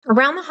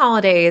Around the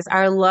holidays,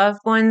 our loved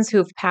ones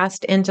who've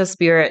passed into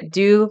spirit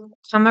do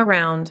come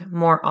around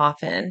more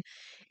often.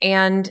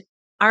 And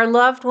our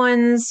loved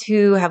ones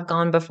who have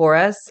gone before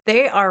us,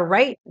 they are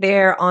right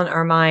there on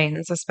our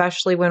minds,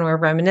 especially when we're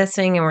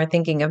reminiscing and we're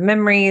thinking of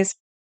memories.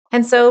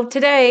 And so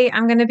today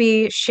I'm going to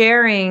be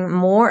sharing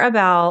more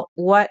about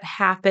what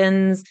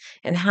happens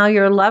and how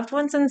your loved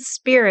ones in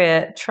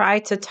spirit try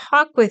to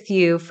talk with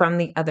you from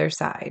the other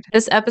side.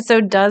 This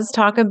episode does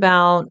talk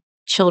about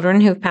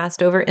children who've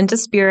passed over into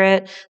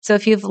spirit. So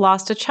if you've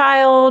lost a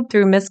child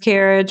through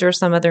miscarriage or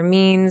some other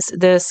means,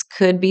 this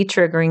could be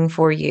triggering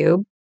for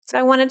you. So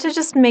I wanted to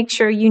just make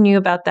sure you knew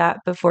about that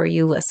before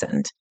you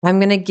listened. I'm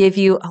going to give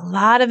you a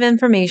lot of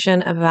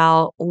information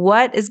about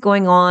what is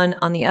going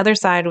on the other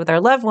side with our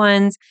loved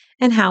ones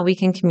and how we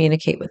can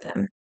communicate with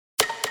them.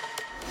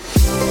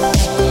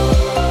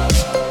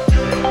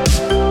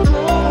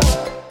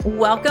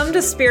 Welcome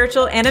to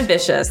Spiritual and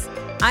Ambitious.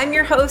 I'm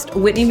your host,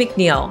 Whitney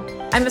McNeil.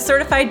 I'm a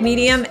certified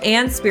medium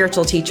and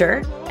spiritual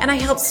teacher, and I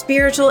help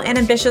spiritual and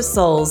ambitious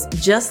souls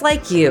just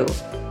like you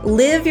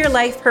live your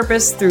life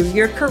purpose through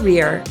your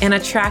career and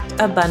attract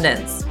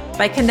abundance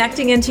by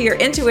connecting into your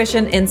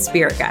intuition and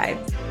spirit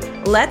guides.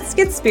 Let's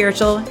get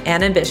spiritual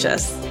and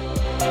ambitious.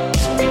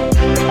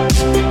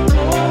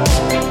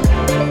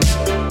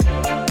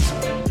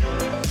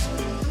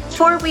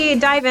 Before we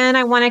dive in,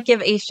 I want to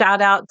give a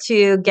shout out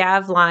to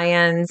Gav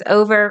Lyons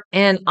over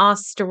in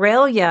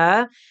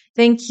Australia.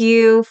 Thank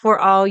you for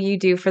all you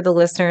do for the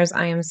listeners.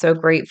 I am so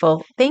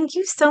grateful. Thank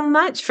you so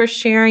much for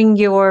sharing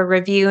your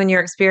review and your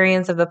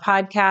experience of the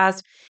podcast.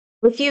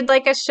 If you'd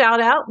like a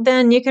shout out,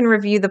 then you can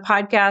review the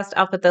podcast.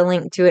 I'll put the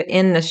link to it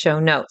in the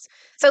show notes.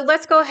 So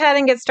let's go ahead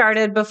and get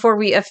started before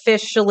we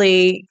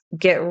officially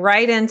get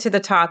right into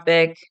the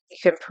topic. You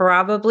can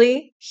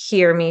probably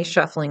hear me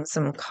shuffling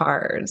some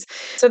cards.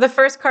 So the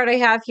first card I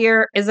have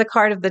here is a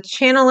card of the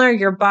channeler.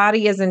 Your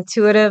body is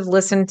intuitive.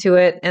 Listen to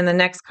it. And the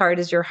next card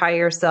is your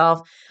higher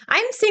self.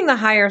 I'm seeing the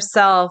higher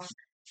self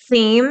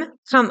theme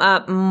come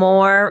up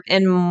more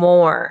and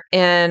more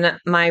in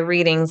my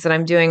readings that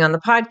I'm doing on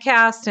the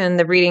podcast and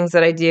the readings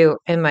that I do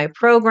in my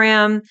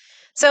program.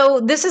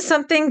 So this is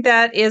something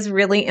that is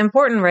really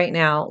important right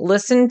now.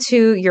 Listen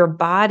to your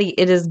body.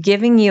 It is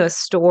giving you a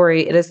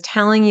story. It is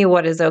telling you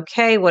what is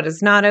okay, what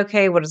is not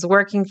okay, what is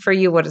working for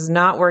you, what is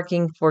not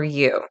working for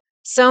you.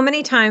 So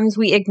many times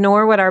we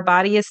ignore what our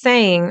body is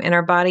saying, and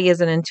our body is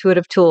an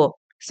intuitive tool.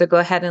 So go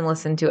ahead and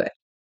listen to it.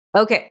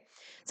 Okay.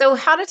 So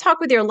how to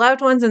talk with your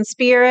loved ones in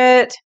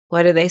spirit.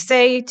 What do they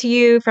say to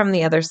you from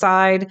the other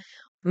side?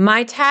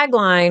 My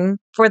tagline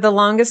for the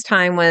longest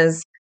time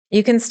was,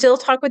 you can still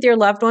talk with your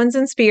loved ones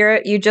in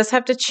spirit. You just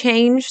have to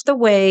change the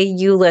way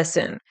you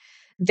listen.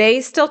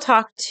 They still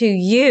talk to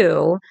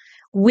you.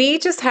 We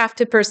just have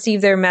to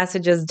perceive their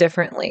messages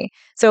differently.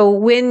 So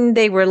when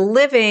they were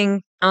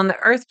living on the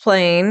earth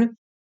plane,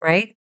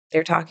 right?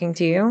 They're talking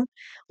to you.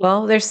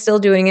 Well, they're still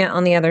doing it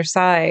on the other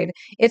side.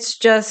 It's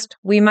just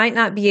we might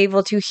not be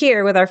able to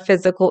hear with our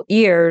physical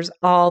ears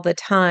all the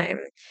time.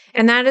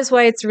 And that is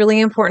why it's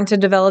really important to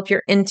develop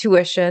your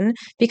intuition,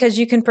 because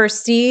you can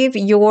perceive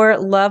your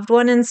loved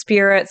one in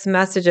spirit's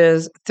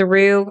messages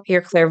through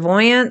your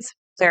clairvoyance,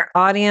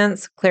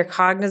 clairaudience,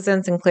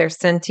 claircognizance, and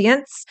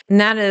clairsentience. And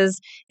that is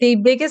the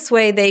biggest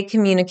way they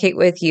communicate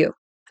with you.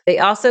 They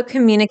also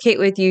communicate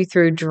with you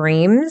through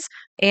dreams,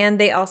 and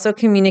they also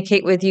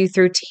communicate with you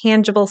through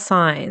tangible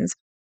signs.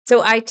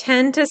 So I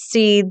tend to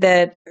see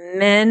that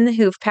men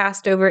who've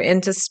passed over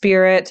into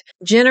spirit,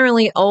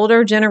 generally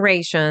older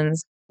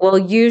generations, will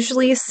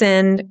usually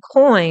send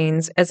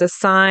coins as a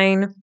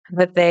sign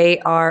that they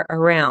are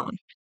around.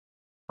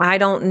 I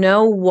don't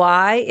know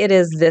why it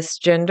is this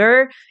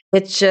gender.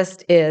 It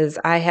just is.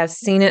 I have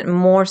seen it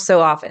more so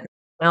often.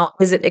 Now,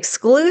 is it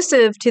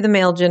exclusive to the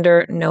male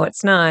gender? No,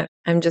 it's not.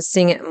 I'm just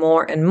seeing it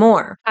more and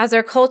more. As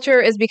our culture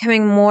is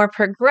becoming more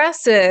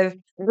progressive,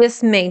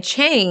 this may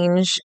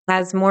change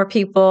as more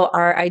people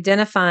are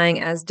identifying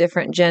as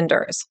different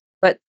genders.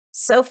 But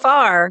so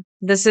far,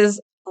 this is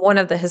one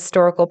of the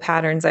historical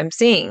patterns I'm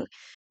seeing.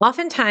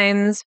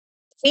 Oftentimes,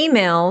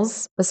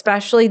 females,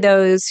 especially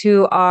those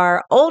who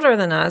are older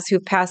than us,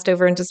 who've passed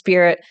over into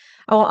spirit,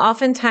 I will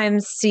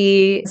oftentimes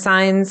see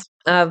signs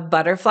of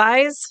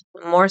butterflies,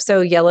 more so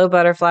yellow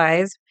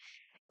butterflies.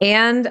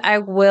 And I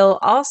will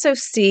also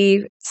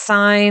see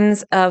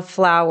signs of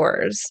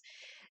flowers.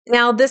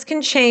 Now, this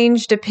can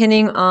change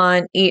depending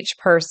on each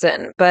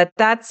person, but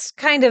that's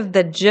kind of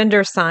the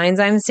gender signs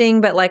I'm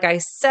seeing. But like I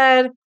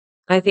said,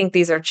 I think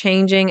these are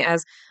changing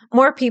as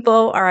more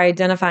people are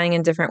identifying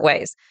in different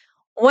ways.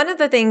 One of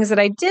the things that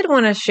I did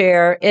want to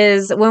share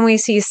is when we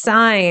see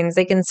signs,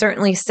 they can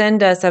certainly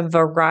send us a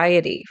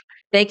variety.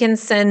 They can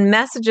send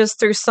messages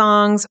through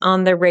songs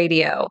on the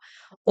radio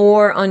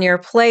or on your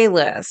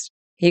playlist.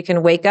 You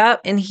can wake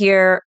up and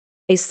hear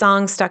a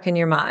song stuck in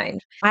your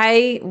mind.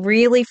 I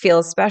really feel,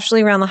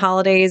 especially around the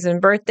holidays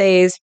and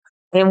birthdays,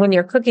 and when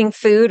you're cooking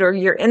food or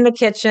you're in the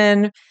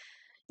kitchen,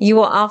 you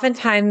will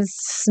oftentimes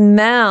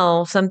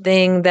smell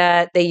something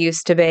that they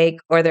used to bake,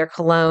 or their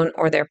cologne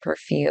or their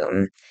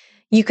perfume.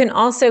 You can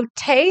also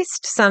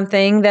taste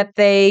something that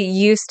they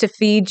used to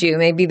feed you.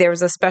 Maybe there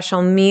was a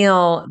special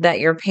meal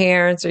that your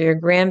parents or your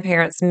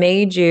grandparents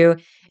made you,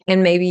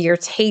 and maybe you're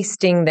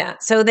tasting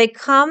that. So they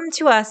come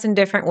to us in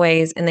different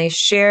ways and they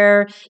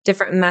share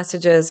different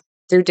messages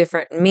through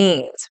different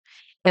means.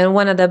 And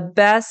one of the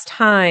best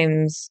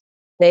times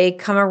they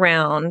come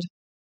around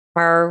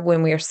are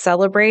when we are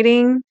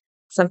celebrating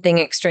something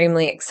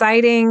extremely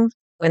exciting,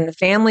 when the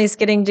family's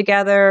getting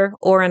together,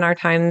 or in our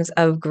times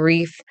of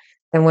grief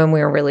and when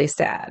we're really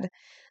sad.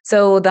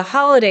 So the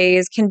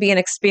holidays can be an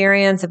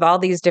experience of all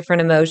these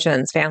different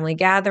emotions, family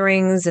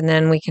gatherings, and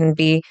then we can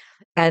be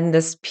in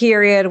this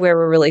period where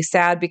we're really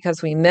sad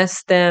because we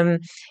miss them,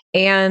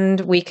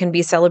 and we can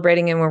be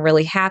celebrating and we're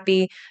really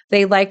happy.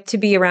 They like to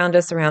be around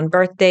us around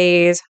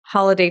birthdays,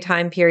 holiday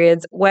time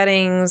periods,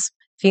 weddings,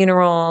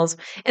 funerals,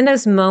 and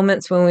those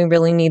moments when we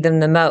really need them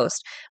the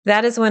most.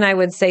 That is when I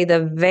would say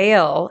the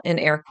veil, in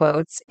air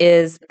quotes,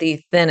 is the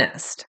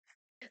thinnest.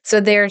 So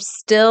they're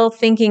still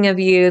thinking of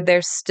you,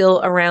 they're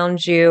still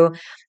around you,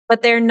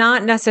 but they're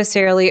not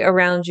necessarily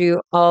around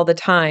you all the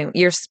time.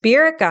 Your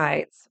spirit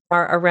guides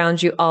are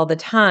around you all the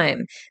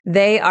time.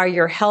 They are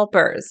your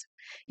helpers.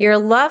 Your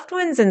loved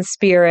ones in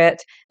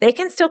spirit, they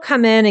can still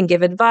come in and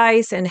give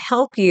advice and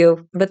help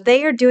you, but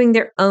they are doing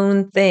their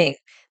own thing.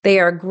 They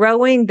are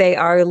growing, they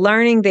are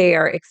learning, they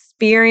are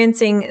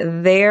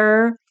experiencing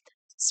their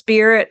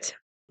spirit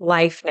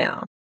life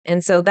now.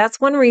 And so that's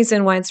one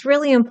reason why it's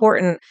really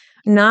important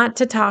not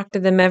to talk to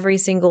them every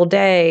single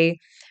day,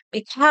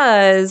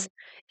 because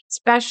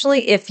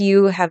especially if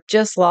you have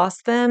just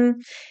lost them,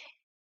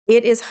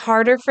 it is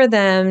harder for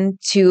them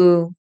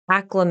to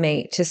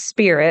acclimate to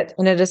spirit,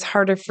 and it is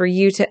harder for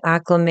you to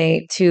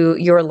acclimate to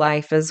your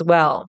life as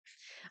well.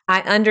 I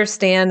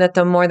understand that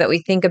the more that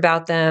we think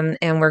about them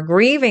and we're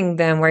grieving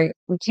them, we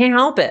can't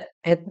help it.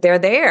 They're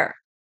there.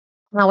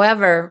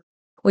 However,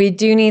 we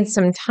do need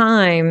some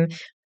time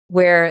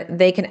where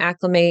they can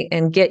acclimate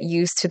and get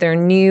used to their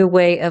new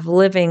way of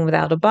living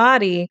without a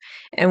body.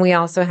 And we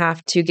also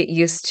have to get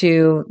used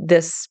to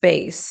this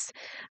space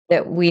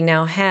that we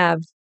now have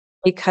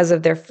because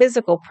of their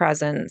physical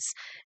presence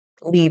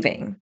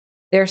leaving.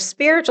 Their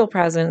spiritual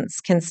presence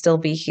can still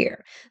be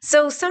here.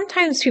 So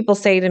sometimes people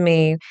say to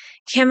me,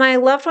 "Can my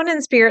loved one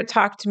in spirit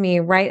talk to me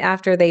right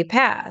after they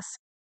pass?"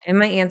 And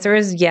my answer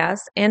is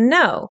yes and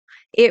no.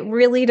 It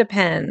really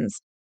depends.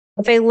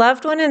 If a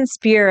loved one in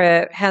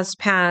spirit has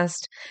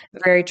passed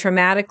very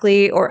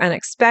traumatically or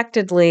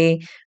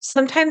unexpectedly,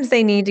 sometimes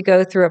they need to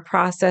go through a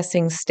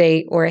processing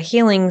state or a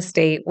healing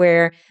state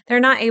where they're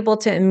not able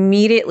to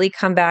immediately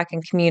come back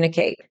and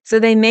communicate. So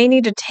they may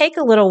need to take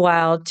a little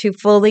while to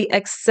fully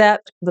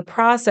accept the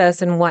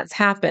process and what's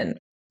happened.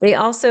 They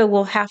also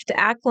will have to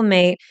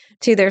acclimate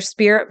to their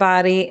spirit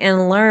body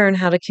and learn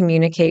how to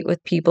communicate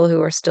with people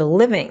who are still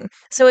living.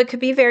 So it could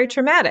be very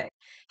traumatic.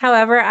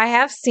 However, I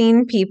have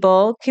seen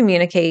people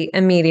communicate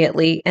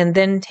immediately and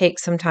then take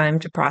some time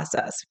to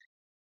process.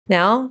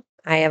 Now,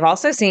 I have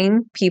also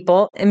seen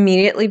people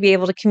immediately be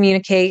able to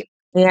communicate.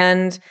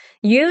 And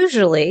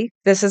usually,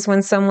 this is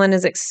when someone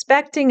is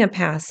expecting a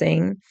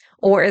passing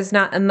or is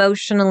not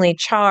emotionally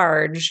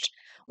charged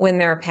when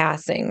they're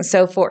passing.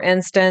 So, for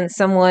instance,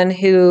 someone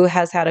who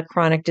has had a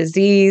chronic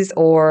disease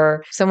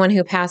or someone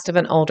who passed of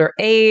an older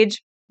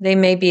age, they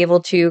may be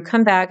able to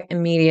come back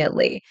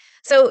immediately.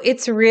 So,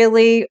 it's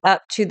really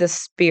up to the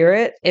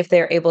spirit if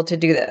they're able to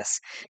do this.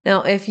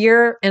 Now, if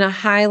you're in a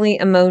highly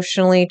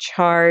emotionally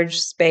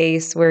charged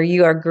space where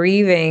you are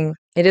grieving,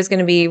 it is going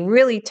to be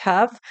really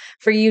tough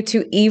for you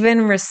to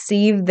even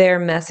receive their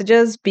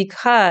messages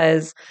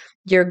because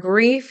your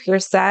grief, your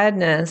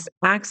sadness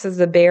acts as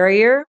a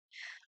barrier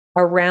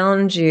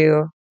around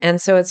you. And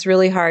so it's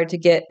really hard to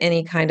get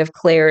any kind of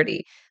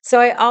clarity. So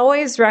I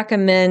always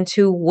recommend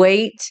to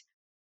wait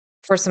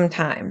for some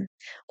time.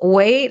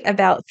 Wait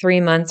about 3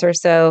 months or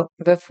so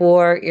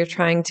before you're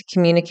trying to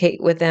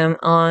communicate with them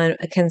on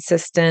a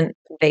consistent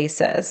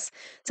basis.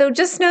 So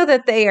just know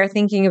that they are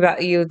thinking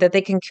about you, that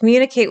they can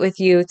communicate with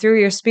you through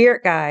your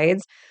spirit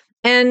guides.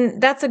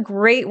 And that's a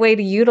great way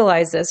to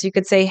utilize this. You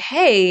could say,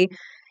 "Hey,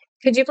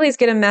 could you please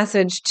get a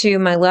message to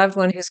my loved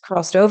one who's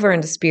crossed over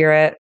into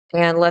spirit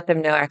and let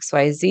them know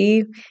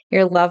XYZ?"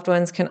 Your loved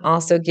ones can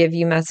also give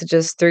you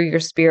messages through your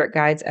spirit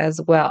guides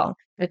as well.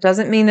 It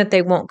doesn't mean that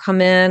they won't come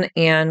in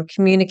and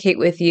communicate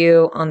with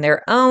you on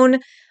their own.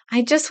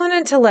 I just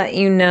wanted to let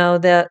you know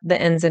the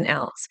ins and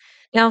outs.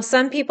 Now,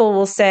 some people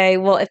will say,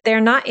 "Well, if they're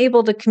not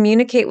able to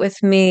communicate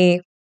with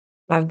me,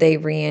 have they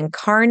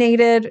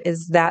reincarnated?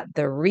 Is that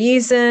the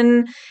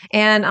reason?"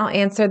 And I'll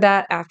answer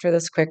that after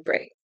this quick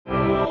break.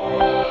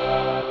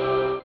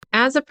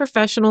 As a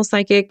professional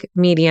psychic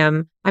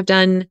medium, I've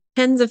done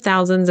tens of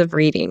thousands of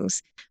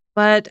readings,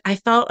 but I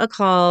felt a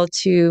call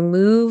to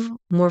move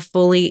more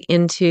fully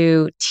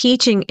into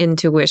teaching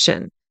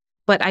intuition.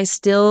 But I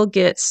still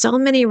get so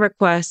many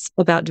requests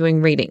about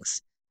doing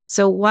readings.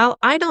 So while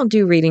I don't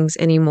do readings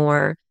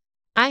anymore,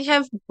 I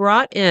have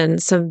brought in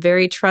some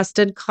very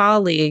trusted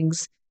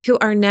colleagues who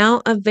are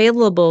now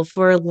available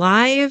for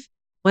live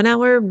 1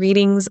 hour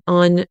readings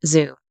on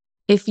Zoom.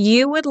 If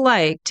you would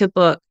like to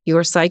book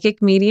your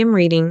psychic medium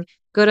reading,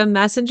 go to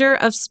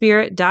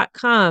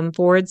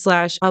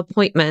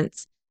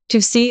messengerofspirit.com/appointments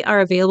to see our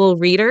available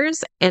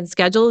readers and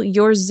schedule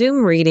your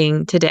Zoom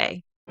reading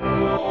today.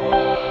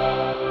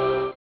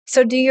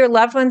 So, do your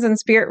loved ones in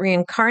spirit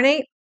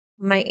reincarnate?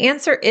 My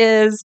answer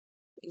is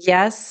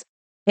yes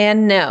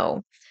and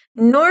no.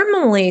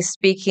 Normally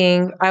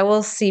speaking, I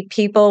will see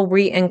people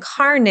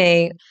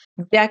reincarnate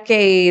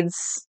decades,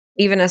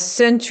 even a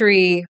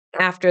century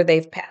after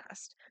they've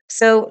passed.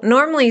 So,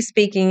 normally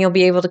speaking, you'll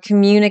be able to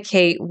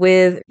communicate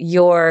with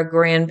your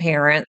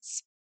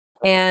grandparents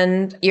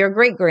and your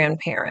great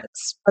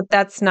grandparents, but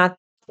that's not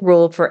the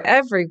rule for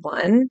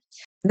everyone.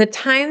 The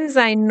times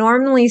I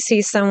normally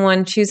see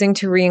someone choosing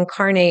to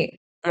reincarnate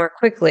more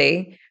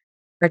quickly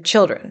are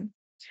children.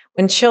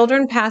 When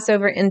children pass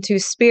over into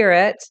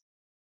spirit,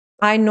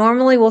 I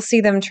normally will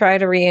see them try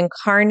to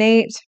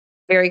reincarnate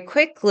very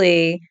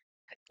quickly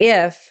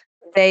if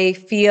they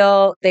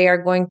feel they are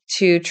going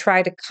to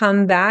try to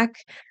come back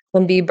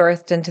and be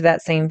birthed into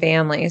that same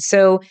family.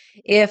 So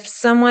if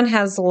someone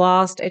has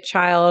lost a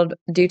child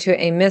due to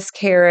a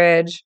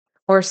miscarriage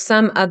or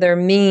some other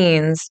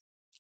means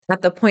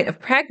at the point of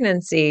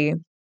pregnancy,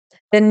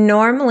 then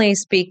normally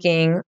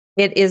speaking,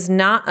 it is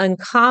not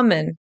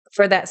uncommon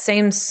for that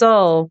same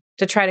soul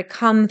to try to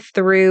come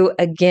through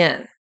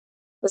again.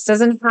 This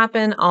doesn't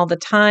happen all the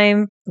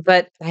time,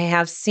 but I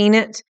have seen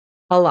it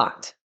a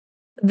lot.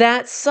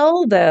 That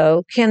soul,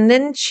 though, can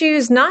then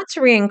choose not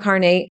to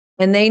reincarnate,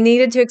 and they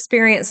needed to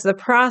experience the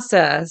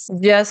process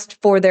just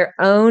for their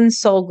own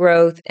soul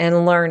growth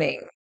and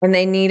learning. And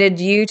they needed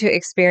you to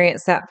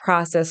experience that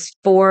process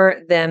for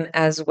them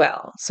as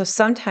well. So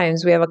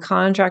sometimes we have a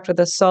contract with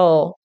a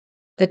soul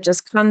that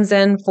just comes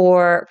in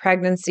for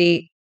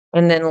pregnancy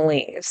and then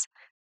leaves.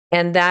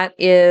 And that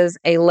is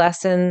a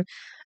lesson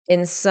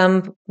in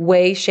some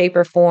way, shape,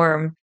 or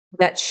form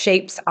that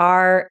shapes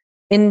our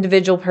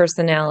individual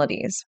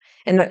personalities.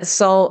 And the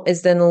soul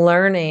is then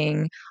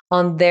learning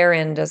on their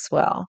end as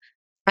well.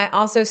 I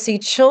also see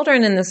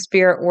children in the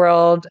spirit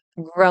world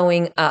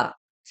growing up.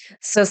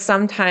 So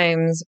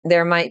sometimes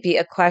there might be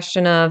a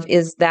question of,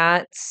 is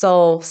that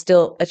soul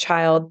still a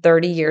child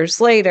 30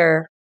 years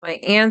later? My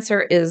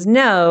answer is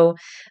no,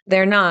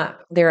 they're not.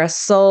 They're a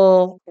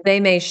soul. They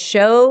may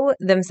show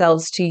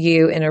themselves to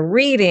you in a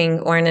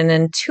reading or in an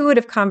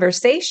intuitive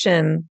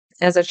conversation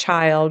as a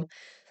child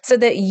so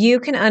that you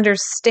can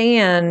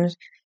understand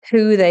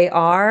who they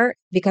are,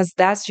 because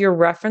that's your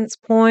reference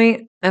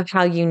point of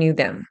how you knew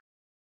them.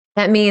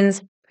 That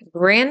means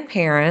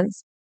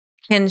grandparents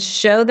can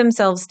show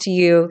themselves to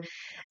you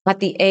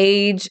at the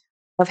age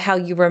of how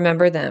you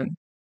remember them.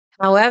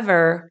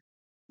 However,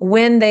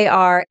 when they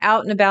are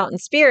out and about in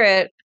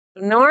spirit,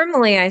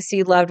 normally I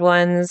see loved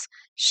ones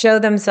show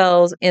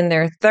themselves in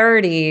their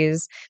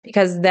 30s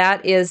because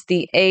that is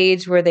the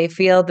age where they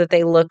feel that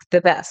they look the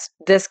best.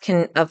 This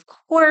can, of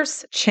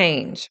course,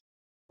 change.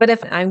 But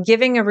if I'm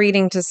giving a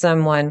reading to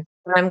someone,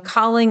 I'm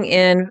calling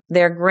in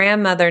their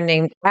grandmother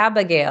named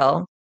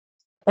Abigail,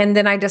 and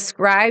then I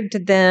describe to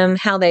them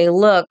how they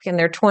look in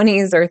their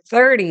 20s or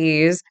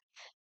 30s,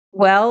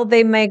 well,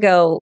 they may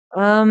go,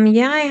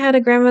 yeah, I had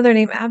a grandmother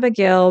named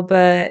Abigail,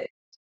 but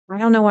I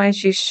don't know why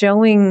she's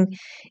showing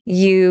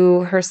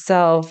you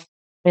herself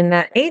in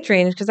that age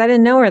range because I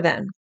didn't know her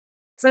then.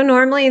 So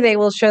normally they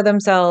will show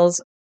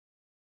themselves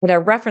at a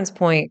reference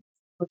point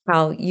of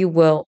how you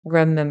will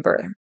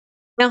remember.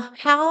 Now,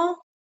 how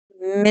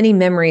many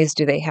memories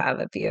do they have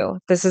of you?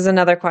 This is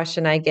another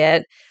question I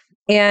get.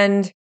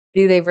 And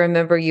do they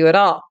remember you at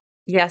all?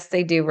 Yes,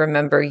 they do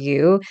remember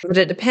you, but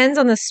it depends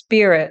on the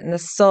spirit and the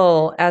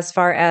soul as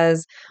far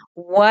as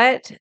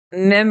what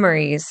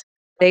memories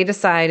they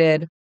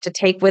decided to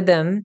take with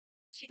them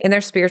in their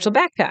spiritual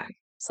backpack.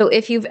 So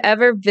if you've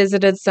ever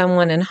visited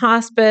someone in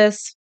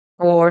hospice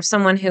or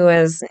someone who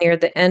is near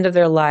the end of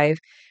their life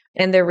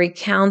and they're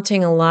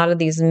recounting a lot of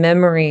these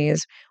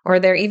memories, or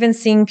they're even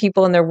seeing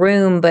people in the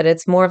room, but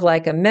it's more of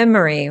like a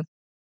memory,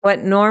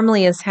 what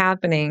normally is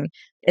happening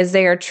is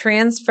they are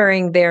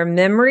transferring their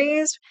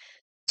memories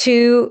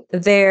to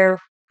their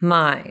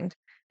mind.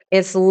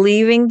 It's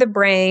leaving the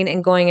brain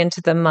and going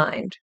into the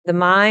mind. The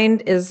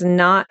mind is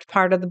not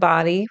part of the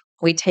body.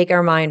 We take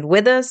our mind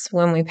with us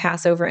when we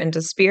pass over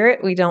into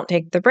spirit. We don't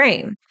take the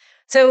brain.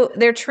 So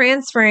they're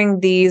transferring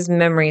these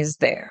memories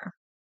there.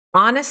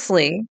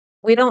 Honestly,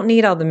 we don't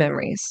need all the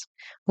memories.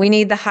 We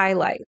need the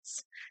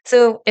highlights.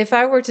 So if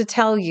I were to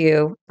tell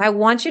you, I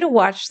want you to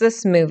watch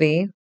this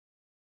movie,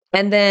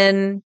 and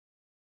then,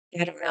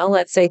 I don't know,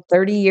 let's say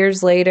 30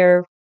 years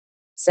later,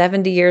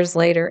 70 years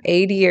later,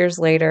 80 years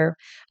later,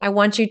 I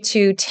want you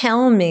to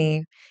tell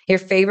me your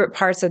favorite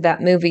parts of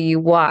that movie you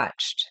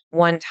watched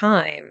one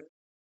time.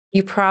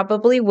 You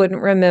probably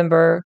wouldn't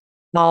remember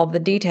all the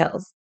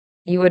details.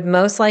 You would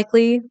most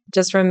likely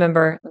just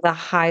remember the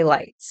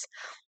highlights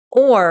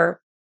or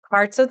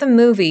parts of the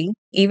movie,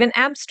 even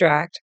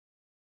abstract,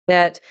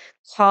 that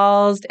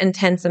caused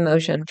intense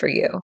emotion for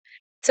you.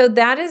 So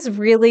that is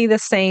really the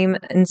same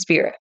in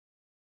spirit.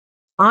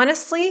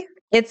 Honestly,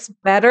 It's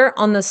better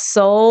on the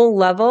soul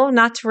level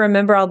not to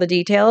remember all the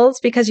details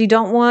because you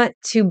don't want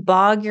to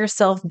bog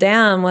yourself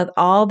down with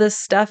all this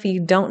stuff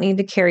you don't need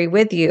to carry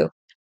with you.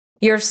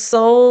 Your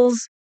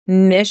soul's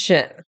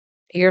mission,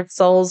 your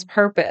soul's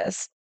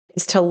purpose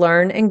is to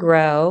learn and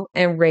grow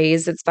and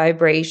raise its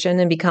vibration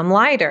and become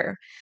lighter.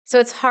 So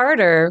it's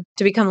harder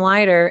to become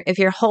lighter if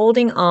you're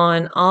holding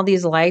on all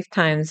these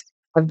lifetimes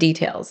of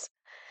details.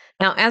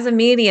 Now, as a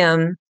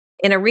medium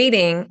in a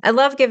reading, I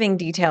love giving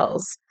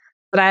details,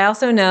 but I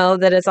also know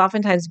that it's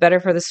oftentimes better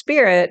for the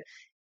spirit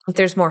if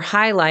there's more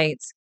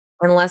highlights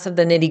and less of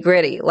the nitty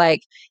gritty.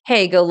 Like,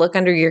 hey, go look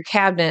under your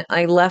cabinet.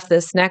 I left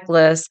this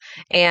necklace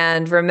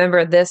and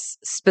remember this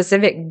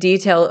specific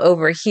detail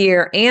over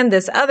here and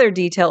this other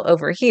detail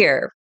over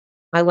here.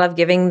 I love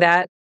giving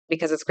that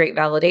because it's great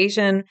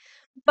validation,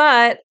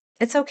 but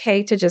it's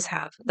okay to just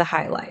have the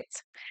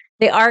highlights.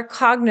 They are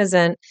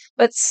cognizant,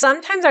 but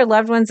sometimes our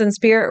loved ones in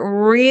spirit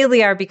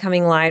really are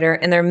becoming lighter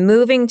and they're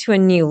moving to a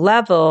new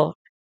level.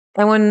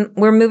 And when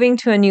we're moving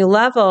to a new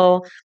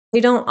level, they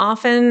don't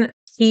often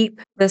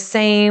keep the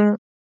same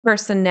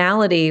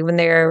personality when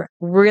they're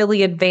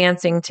really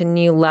advancing to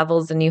new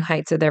levels and new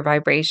heights of their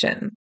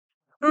vibration.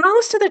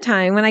 Most of the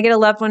time, when I get a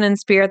loved one in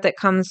spirit that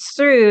comes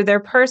through, their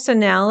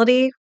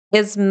personality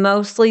is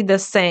mostly the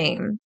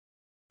same.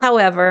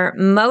 However,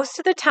 most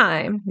of the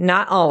time,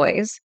 not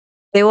always,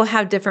 they will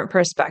have different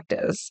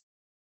perspectives.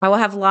 I will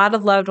have a lot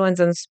of loved ones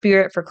in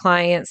spirit for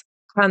clients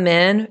come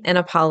in and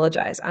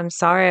apologize. I'm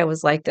sorry I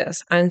was like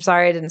this. I'm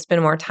sorry I didn't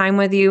spend more time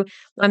with you.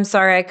 I'm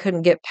sorry I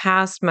couldn't get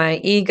past my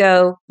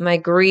ego, my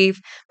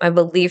grief, my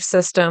belief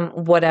system,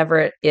 whatever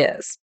it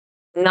is.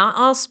 Not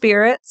all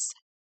spirits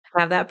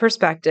have that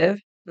perspective.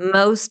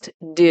 Most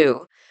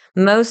do.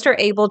 Most are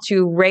able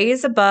to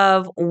raise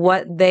above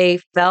what they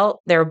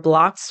felt their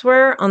blocks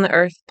were on the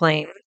earth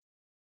plane.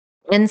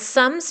 And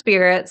some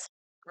spirits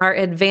are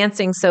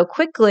advancing so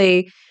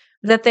quickly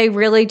that they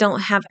really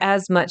don't have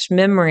as much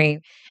memory.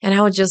 And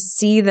I would just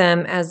see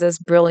them as this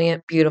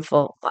brilliant,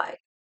 beautiful light.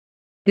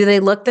 Do they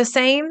look the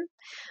same?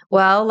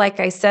 Well, like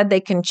I said,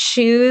 they can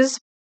choose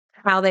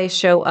how they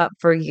show up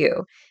for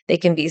you. They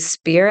can be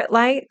spirit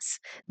lights,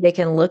 they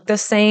can look the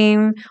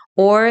same,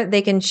 or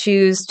they can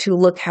choose to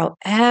look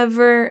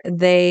however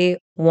they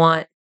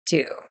want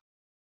to.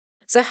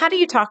 So, how do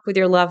you talk with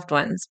your loved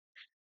ones?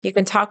 You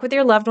can talk with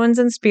your loved ones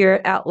in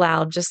spirit out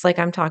loud, just like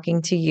I'm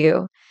talking to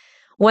you.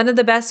 One of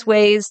the best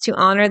ways to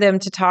honor them,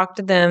 to talk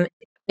to them,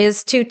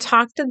 is to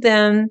talk to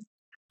them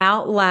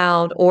out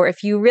loud, or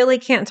if you really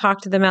can't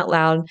talk to them out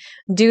loud,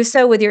 do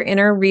so with your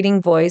inner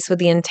reading voice with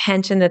the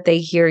intention that they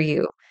hear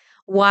you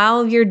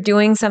while you're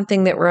doing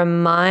something that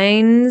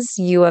reminds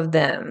you of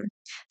them.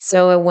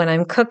 So when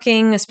I'm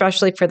cooking,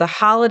 especially for the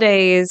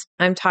holidays,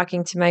 I'm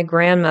talking to my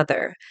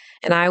grandmother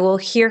and I will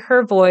hear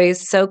her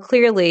voice so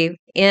clearly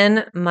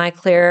in my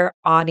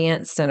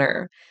clairaudient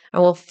center. I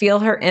will feel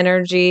her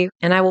energy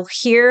and I will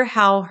hear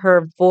how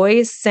her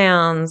voice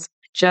sounds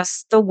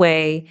just the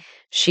way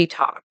she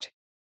talked.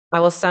 I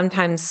will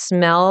sometimes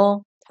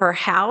smell her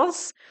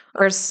house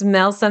or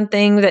smell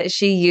something that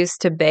she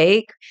used to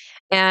bake,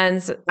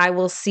 and I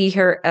will see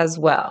her as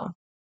well.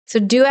 So,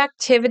 do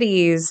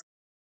activities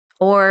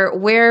or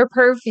wear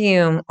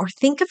perfume or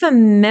think of a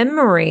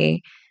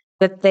memory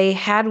that they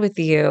had with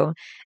you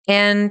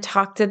and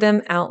talk to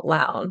them out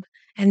loud.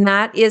 And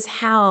that is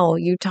how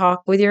you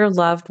talk with your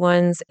loved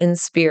ones in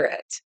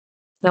spirit.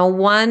 Now,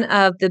 one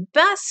of the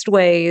best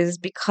ways,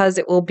 because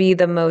it will be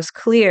the most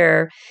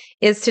clear,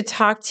 is to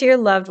talk to your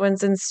loved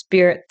ones in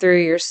spirit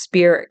through your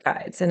spirit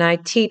guides. And I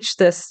teach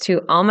this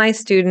to all my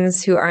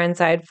students who are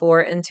inside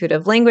for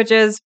intuitive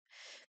languages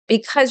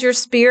because your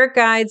spirit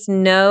guides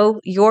know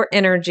your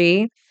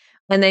energy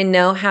and they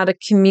know how to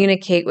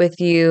communicate with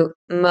you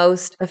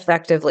most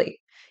effectively.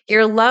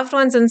 Your loved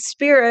ones in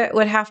spirit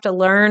would have to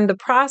learn the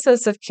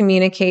process of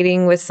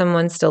communicating with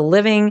someone still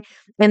living,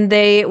 and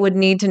they would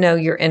need to know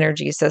your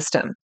energy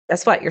system.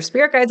 Guess what? Your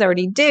spirit guides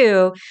already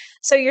do.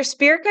 So your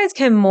spirit guides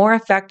can more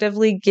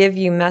effectively give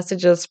you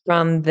messages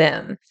from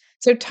them.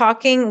 So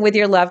talking with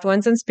your loved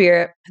ones in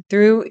spirit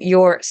through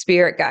your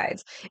spirit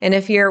guides. And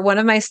if you're one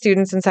of my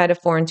students inside of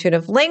Four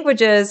Intuitive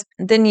Languages,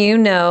 then you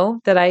know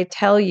that I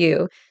tell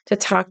you to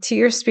talk to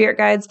your spirit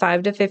guides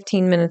 5 to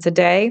 15 minutes a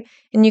day.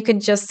 And you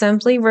can just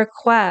simply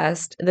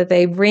request that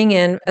they bring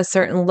in a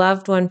certain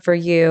loved one for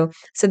you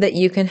so that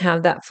you can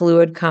have that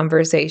fluid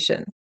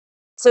conversation.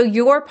 So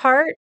your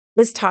part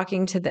is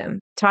talking to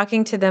them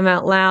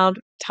out loud,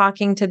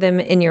 talking to them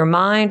in your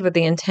mind with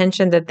the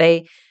intention that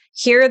they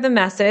hear the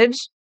message.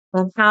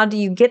 And how do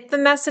you get the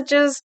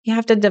messages? You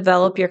have to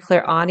develop your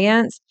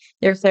clairaudience,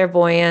 your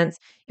clairvoyance,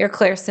 your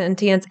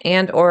clairsentience,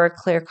 and or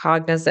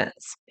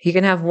claircognizance. You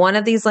can have one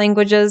of these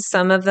languages,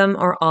 some of them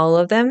or all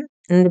of them.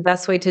 And the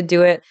best way to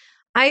do it,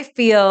 I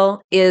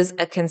feel, is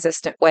a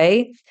consistent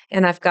way.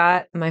 And I've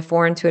got my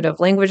Four Intuitive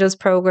Languages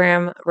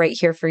program right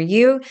here for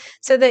you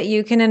so that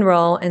you can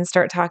enroll and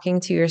start talking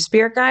to your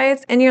spirit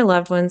guides and your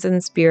loved ones in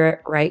spirit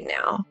right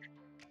now.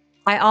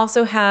 I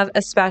also have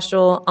a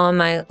special on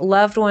my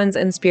Loved Ones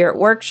in Spirit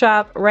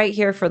workshop right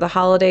here for the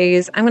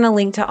holidays. I'm going to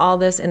link to all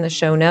this in the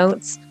show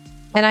notes.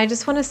 And I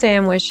just want to say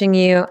I'm wishing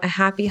you a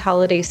happy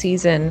holiday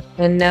season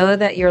and know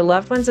that your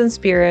loved ones in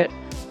spirit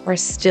are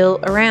still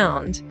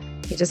around.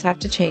 You just have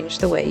to change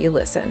the way you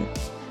listen.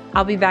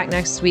 I'll be back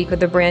next week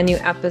with a brand new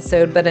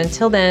episode, but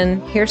until then,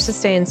 here's to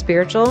staying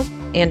spiritual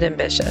and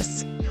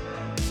ambitious.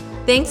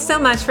 Thanks so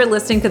much for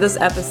listening to this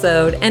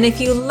episode. And if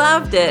you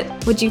loved it,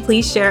 would you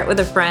please share it with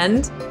a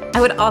friend? I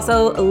would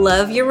also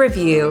love your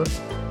review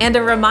and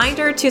a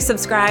reminder to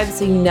subscribe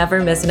so you never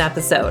miss an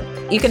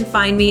episode. You can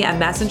find me at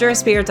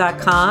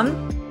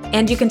messengerofspirit.com,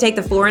 and you can take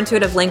the 4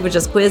 Intuitive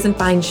Languages quiz and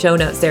find show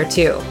notes there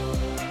too.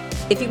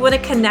 If you want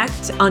to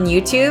connect on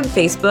YouTube,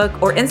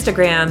 Facebook, or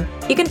Instagram,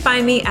 you can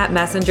find me at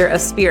Messenger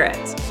of Spirit.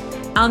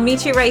 I'll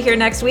meet you right here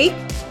next week.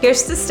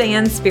 Here's to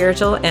staying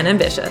spiritual and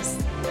ambitious.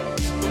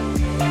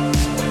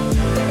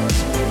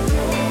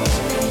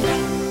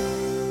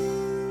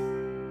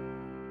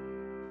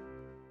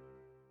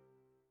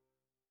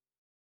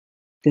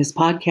 This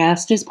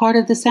podcast is part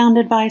of the Sound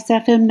Advice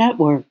FM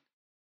network.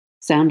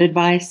 Sound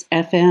Advice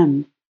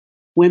FM.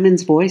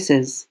 Women's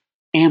voices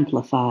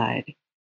amplified.